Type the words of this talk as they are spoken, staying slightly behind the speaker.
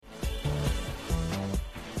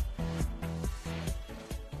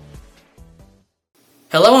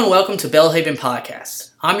Hello and welcome to Bellhaven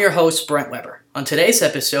Podcast. I'm your host, Brent Weber. On today's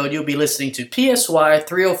episode, you'll be listening to PSY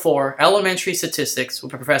 304 Elementary Statistics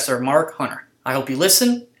with Professor Mark Hunter. I hope you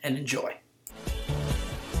listen and enjoy.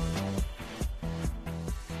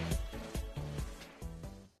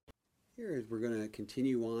 Here we're going to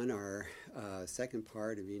continue on our second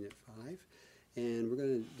part of Unit 5, and we're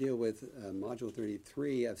going to deal with Module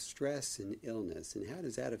 33 of stress and illness, and how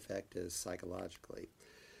does that affect us psychologically.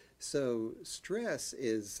 So stress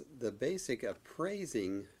is the basic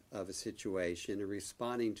appraising of a situation and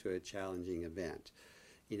responding to a challenging event.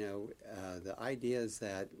 The idea is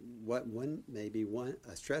that what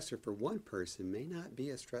a stressor for one person may not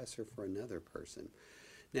be a stressor for another person.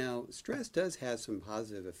 Now, stress does have some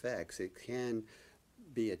positive effects. It can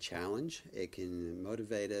be a challenge. It can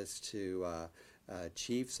motivate us to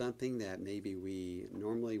achieve something that maybe we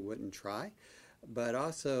normally wouldn't try. But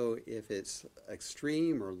also, if it's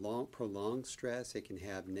extreme or prolonged stress, it can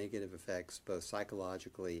have negative effects both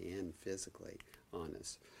psychologically and physically on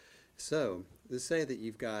us. So, let's say that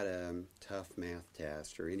you've got a tough math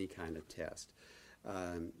test or any kind of test.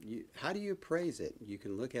 How do you appraise it? You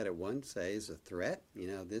can look at it one, say, as a threat.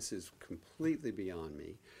 This is completely beyond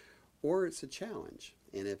me. Or it's a challenge.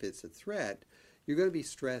 And if it's a threat, you're going to be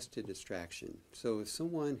stressed to distraction. So if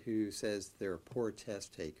someone who says they're a poor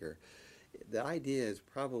test taker, the idea is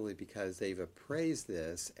probably because they've appraised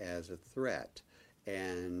this as a threat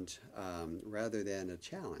and rather than a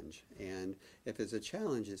challenge. And if it's a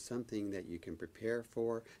challenge, it's something that you can prepare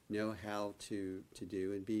for, know how to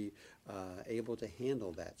do, and be able to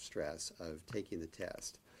handle that stress of taking the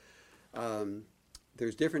test.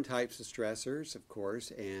 There's different types of stressors, of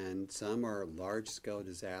course, and some are large-scale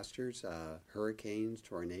disasters, hurricanes,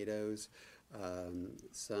 tornadoes,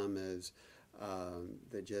 some is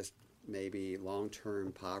that just maybe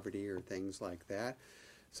long-term poverty or things like that.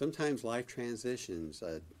 Sometimes life transitions,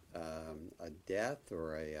 a death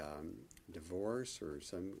or a divorce or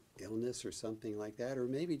some illness or something like that, or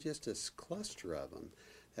maybe just a cluster of them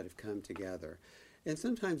that have come together. And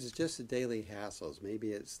sometimes it's just the daily hassles.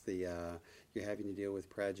 Maybe it's you're having to deal with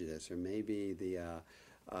prejudice, or maybe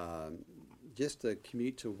just the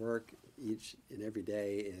commute to work each and every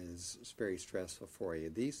day is very stressful for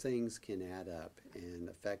you. These things can add up and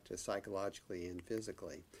affect us psychologically and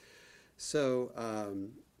physically. So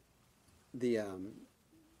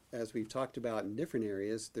as we've talked about in different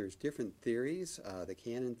areas, there's different theories. The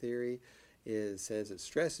Cannon theory says that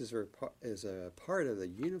stress is a part of the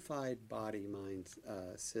unified body-mind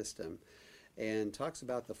system, and talks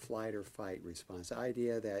about the flight or fight response. The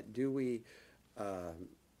idea that do we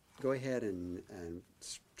go ahead and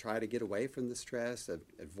try to get away from the stress,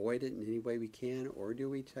 avoid it in any way we can, or do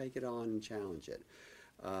we take it on and challenge it?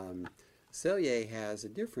 Selye has a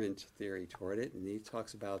different theory toward it, and he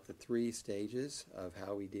talks about the three stages of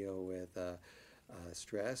how we deal with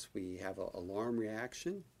stress. We have an alarm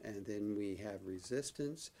reaction, and then we have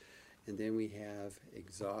resistance, and then we have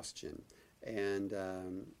exhaustion. And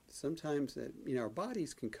sometimes our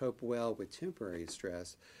bodies can cope well with temporary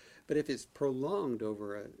stress, but if it's prolonged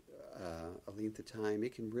over a length of time,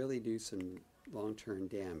 it can really do some long-term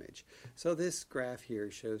damage. So this graph here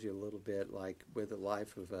shows you a little bit like with the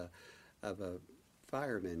life of a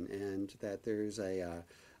fireman, and that there's a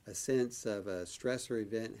sense of a stressor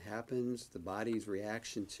event happens. The body's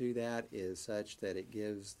reaction to that is such that it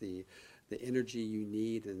gives the energy you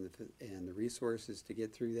need and the resources to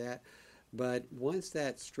get through that. But once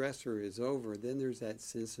that stressor is over, then there's that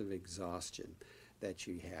sense of exhaustion that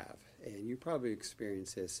you have. And you probably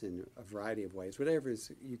experience this in a variety of ways, whatever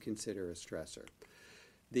you consider a stressor.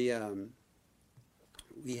 We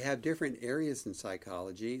have different areas in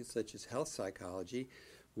psychology, such as health psychology,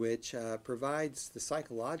 which provides the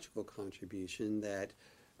psychological contribution that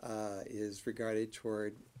is regarded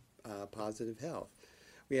toward positive health.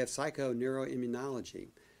 We have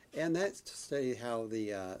psychoneuroimmunology, and that's to study how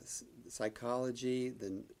the psychology,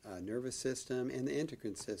 the nervous system, and the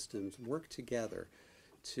endocrine systems work together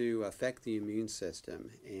to affect the immune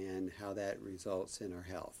system and how that results in our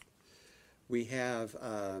health. We have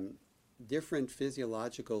different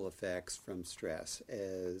physiological effects from stress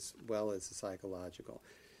as well as the psychological.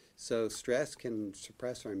 So stress can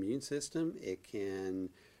suppress our immune system. It can,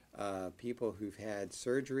 people who've had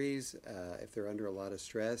surgeries, if they're under a lot of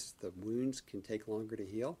stress, the wounds can take longer to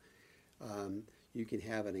heal. You can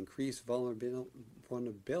have an increased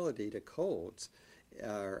vulnerability to colds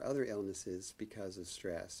or other illnesses because of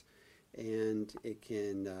stress. And it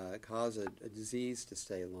can cause a disease to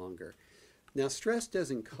stay longer. Now, stress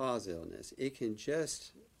doesn't cause illness. It can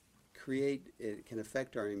just it can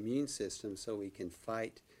affect our immune system so we can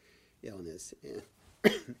fight illness.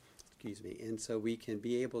 excuse me. And so we can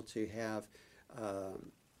be able to have,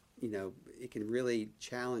 it can really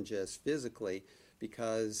challenge us physically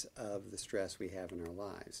because of the stress we have in our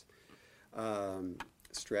lives.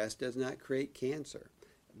 Stress does not create cancer,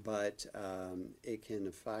 but it can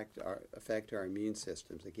affect our immune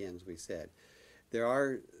systems, again, as we said. There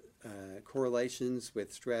are correlations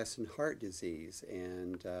with stress and heart disease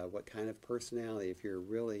and what kind of personality. If you're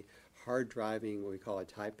really hard driving, what we call a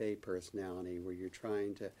type A personality, where you're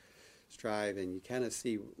trying to strive and you kind of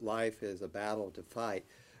see life as a battle to fight,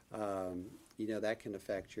 that can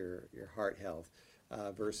affect your heart health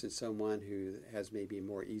versus someone who has maybe a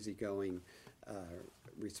more easygoing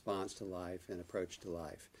response to life and approach to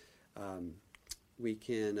life.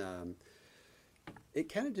 It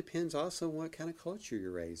kind of depends also on what kind of culture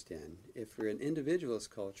you're raised in. If we're an individualist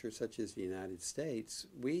culture, such as the United States,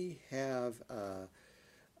 we're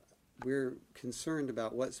concerned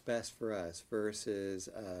about what's best for us versus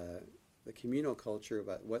the communal culture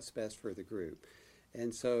about what's best for the group.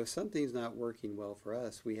 And so if something's not working well for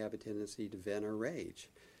us, we have a tendency to vent our rage.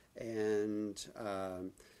 And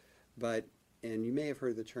you may have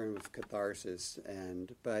heard the term of catharsis,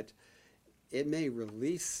 but it may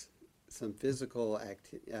release some physical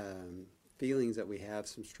feelings that we have,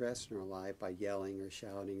 some stress in our life by yelling or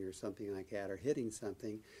shouting or something like that, or hitting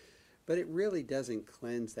something, but it really doesn't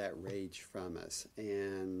cleanse that rage from us.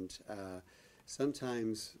 And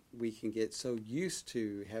sometimes we can get so used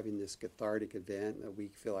to having this cathartic event that we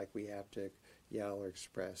feel like we have to yell or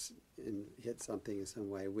express and hit something in some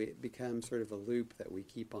way. It becomes sort of a loop that we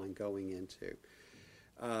keep on going into.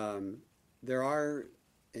 There are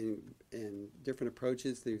in different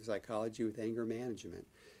approaches through psychology with anger management,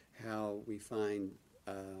 how we find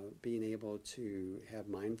being able to have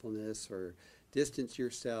mindfulness or distance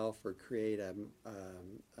yourself or create a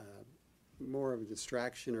more of a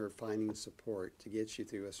distraction or finding support to get you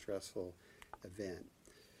through a stressful event.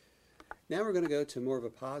 Now we're going to go to more of a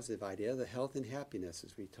positive idea, the health and happiness,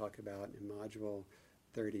 as we talk about in Module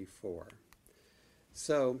 34.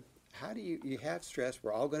 So how do you have stress?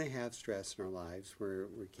 We're all going to have stress in our lives.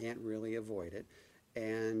 We can't really avoid it.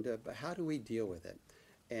 But how do we deal with it?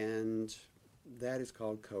 And that is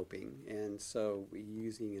called coping. And so we're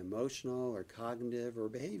using emotional or cognitive or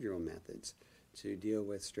behavioral methods to deal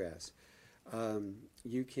with stress.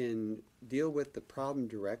 You can deal with the problem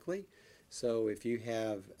directly. So if you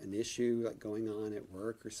have an issue like going on at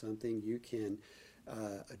work or something, you can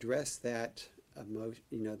address that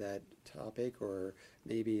that topic, or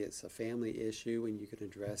maybe it's a family issue and you can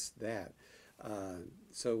address that.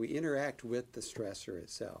 So we interact with the stressor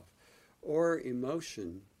itself. Or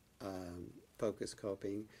emotion focused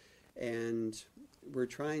coping, and we're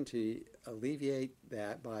trying to alleviate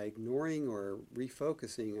that by ignoring or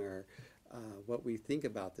refocusing our what we think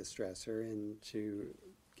about the stressor and to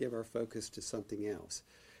give our focus to something else,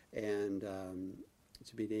 and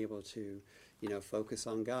to be able to focus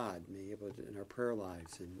on God, be able to, in our prayer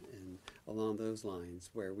lives and along those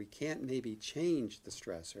lines, where we can't maybe change the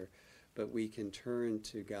stressor, but we can turn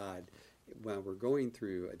to God when we're going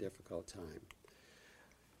through a difficult time.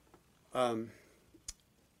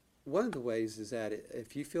 One of the ways is that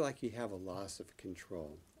if you feel like you have a loss of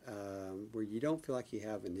control, where you don't feel like you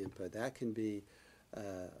have an input, that can be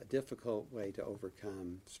a difficult way to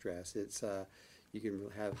overcome stress. You can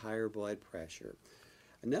have higher blood pressure.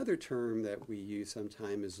 Another term that we use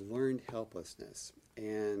sometimes is learned helplessness.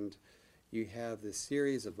 And you have this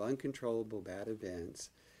series of uncontrollable bad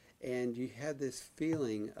events, and you have this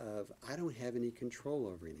feeling of, I don't have any control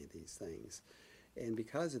over any of these things. And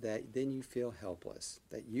because of that, then you feel helpless,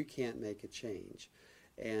 that you can't make a change.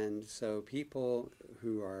 And so people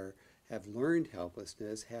who have learned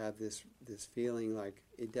helplessness have this feeling like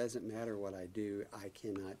it doesn't matter what I do, I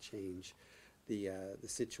cannot change the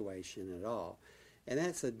situation at all. And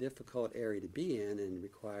that's a difficult area to be in and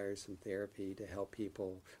requires some therapy to help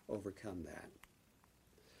people overcome that.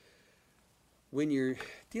 When you're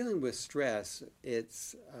dealing with stress,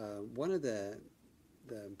 it's one of the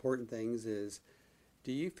important things is,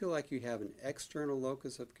 do you feel like you have an external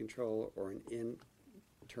locus of control or an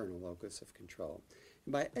internal locus of control?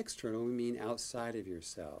 And by external, we mean outside of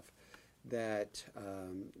yourself. That,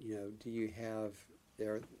 do you have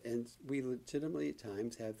there? And we legitimately at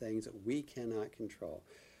times have things that we cannot control.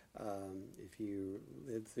 If you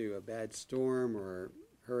live through a bad storm or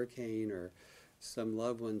hurricane, or some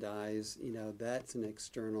loved one dies, that's an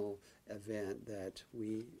external event that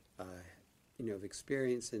we have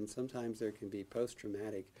experienced, and sometimes there can be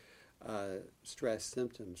post-traumatic stress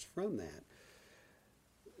symptoms from that.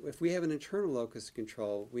 If we have an internal locus of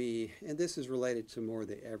control, and this is related to more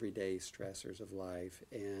the everyday stressors of life,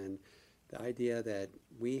 and The idea that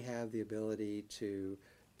we have the ability to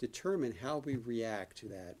determine how we react to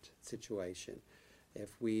that situation.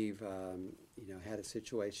 If we've had a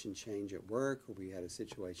situation change at work, or we had a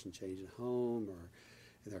situation change at home, or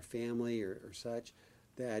in our family, or such,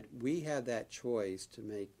 that we have that choice to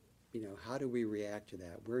make, how do we react to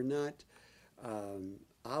that? We're not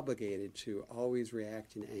obligated to always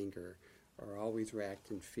react in anger or always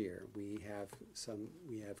react in fear. We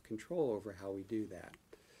have control over how we do that.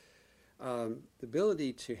 The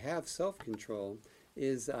ability to have self-control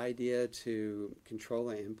is the idea to control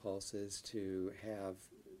our impulses, to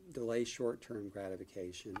delay short-term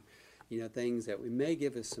gratification, things that may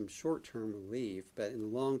give us some short-term relief, but in the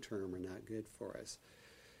long term are not good for us.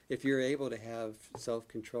 If you're able to have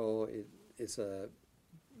self-control, it's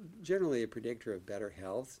generally a predictor of better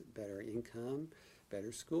health, better income,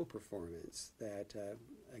 better school performance. That,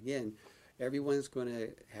 again, everyone's going to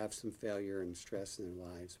have some failure and stress in their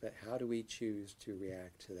lives, but how do we choose to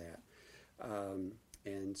react to that?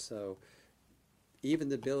 And so even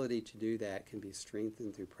the ability to do that can be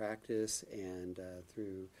strengthened through practice and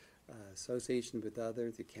through association with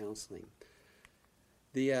others, through counseling.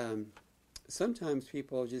 Sometimes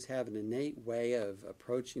people just have an innate way of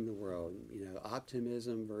approaching the world,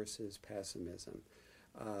 optimism versus pessimism.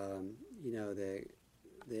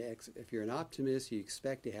 If you're an optimist, you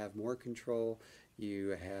expect to have more control.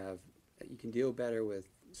 You can deal better with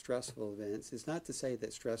stressful events. It's not to say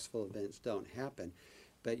that stressful events don't happen,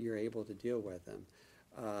 but you're able to deal with them.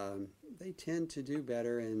 They tend to do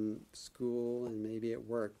better in school and maybe at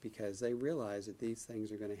work because they realize that these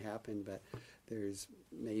things are going to happen, but there's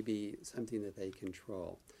maybe something that they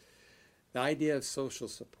control. The idea of social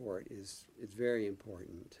support is very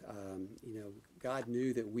important. God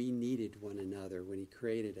knew that we needed one another when he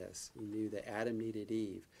created us. He knew that Adam needed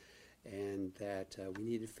Eve, and that we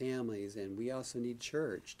needed families, and we also need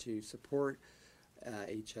church to support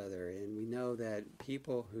each other. And we know that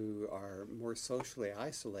people who are more socially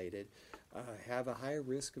isolated have a higher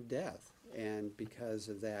risk of death, and because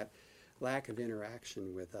of that lack of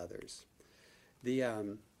interaction with others.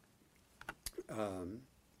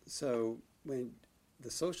 So when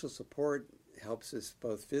the social support helps us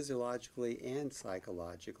both physiologically and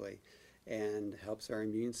psychologically, and helps our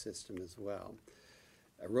immune system as well.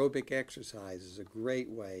 Aerobic exercise is a great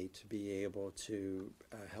way to be able to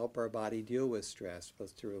help our body deal with stress,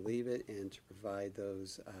 both to relieve it and to provide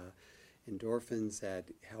those endorphins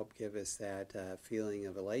that help give us that feeling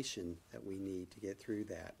of elation that we need to get through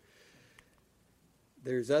that.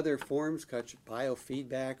 There's other forms, such as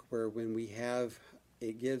biofeedback, where when we have,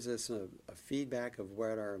 it gives us a feedback of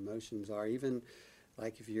what our emotions are. Even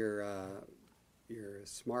like if your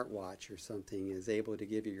smartwatch or something is able to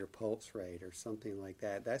give you your pulse rate or something like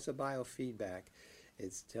that, that's a biofeedback.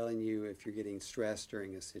 It's telling you if you're getting stressed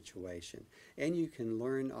during a situation. And you can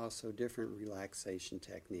learn also different relaxation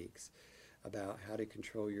techniques about how to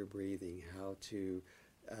control your breathing, how to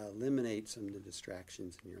eliminate some of the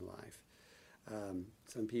distractions in your life.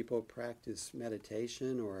 Some people practice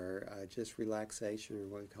meditation or just relaxation, or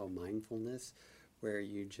what we call mindfulness, where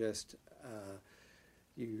you just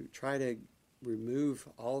you try to remove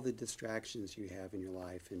all the distractions you have in your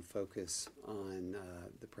life and focus on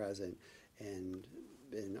the present, and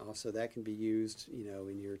also that can be used,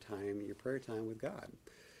 in your prayer time with God.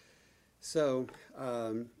 So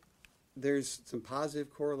there's some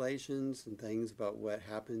positive correlations and things about what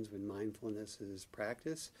happens when mindfulness is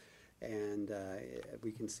practiced. And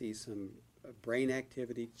we can see some brain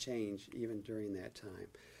activity change even during that time.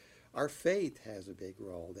 Our faith has a big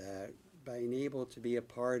role, that by being able to be a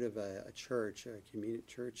part of a church,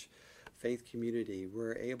 church faith community,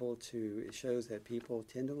 we're able to, it shows that people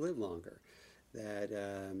tend to live longer, that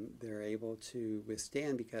they're able to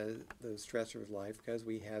withstand because those stressors of life because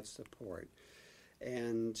we have support.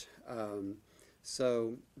 And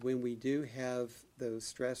so when we do have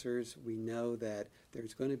those stressors, we know that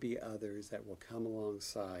there's going to be others that will come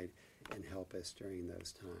alongside and help us during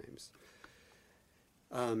those times.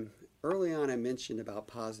 Early on I mentioned about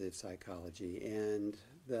positive psychology, and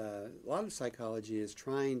a lot of psychology is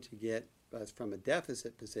trying to get us from a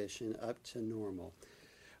deficit position up to normal.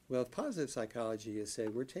 Well, positive psychology is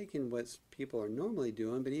saying we're taking what people are normally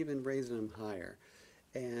doing, but even raising them higher.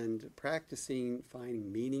 And practicing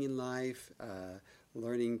finding meaning in life,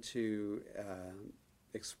 learning to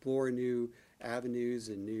explore new avenues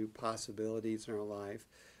and new possibilities in our life,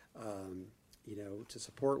 to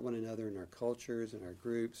support one another in our cultures, in our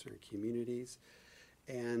groups, in our communities.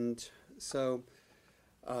 And so,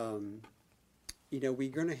 we're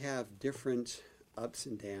going to have different ups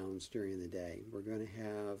and downs during the day. We're going to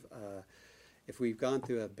have if we've gone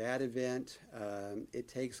through a bad event, it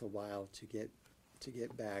takes a while to get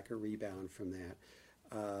back or rebound from that.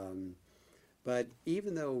 But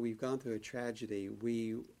even though we've gone through a tragedy,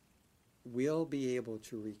 we will be able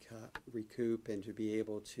to recoup and to be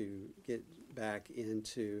able to get back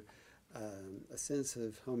into a sense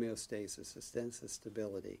of homeostasis, a sense of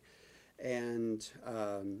stability. And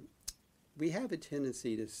we have a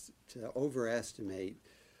tendency to overestimate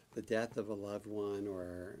the death of a loved one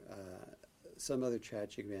or some other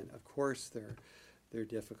tragic event. Of course, they're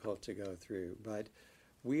difficult to go through, but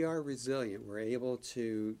we are resilient. We're able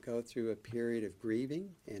to go through a period of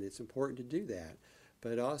grieving, and it's important to do that.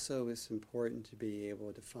 But also it's important to be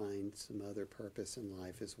able to find some other purpose in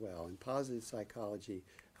life as well. And positive psychology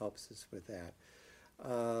helps us with that.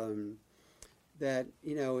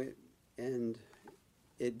 And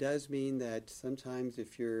it does mean that sometimes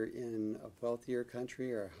if you're in a wealthier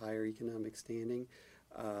country or a higher economic standing,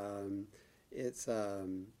 it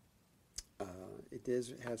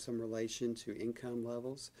does have some relation to income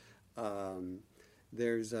levels. But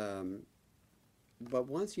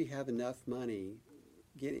once you have enough money,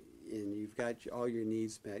 and you've got all your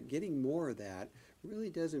needs met, getting more of that really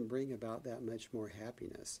doesn't bring about that much more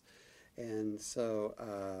happiness. And so,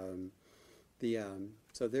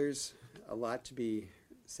 so there's a lot to be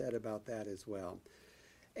said about that as well.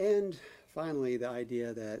 And finally, the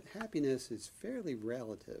idea that happiness is fairly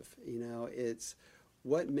relative. It's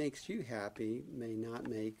what makes you happy may not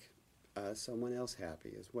make someone else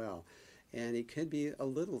happy as well. And it could be a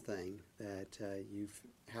little thing that you've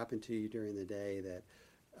happened to you during the day that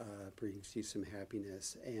brings you some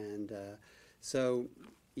happiness. And so,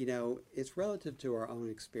 it's relative to our own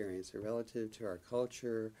experience, or relative to our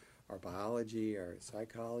culture, our biology, our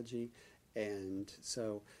psychology. And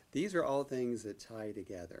so these are all things that tie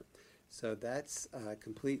together. So that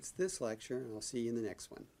completes this lecture, and I'll see you in the next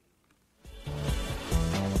one.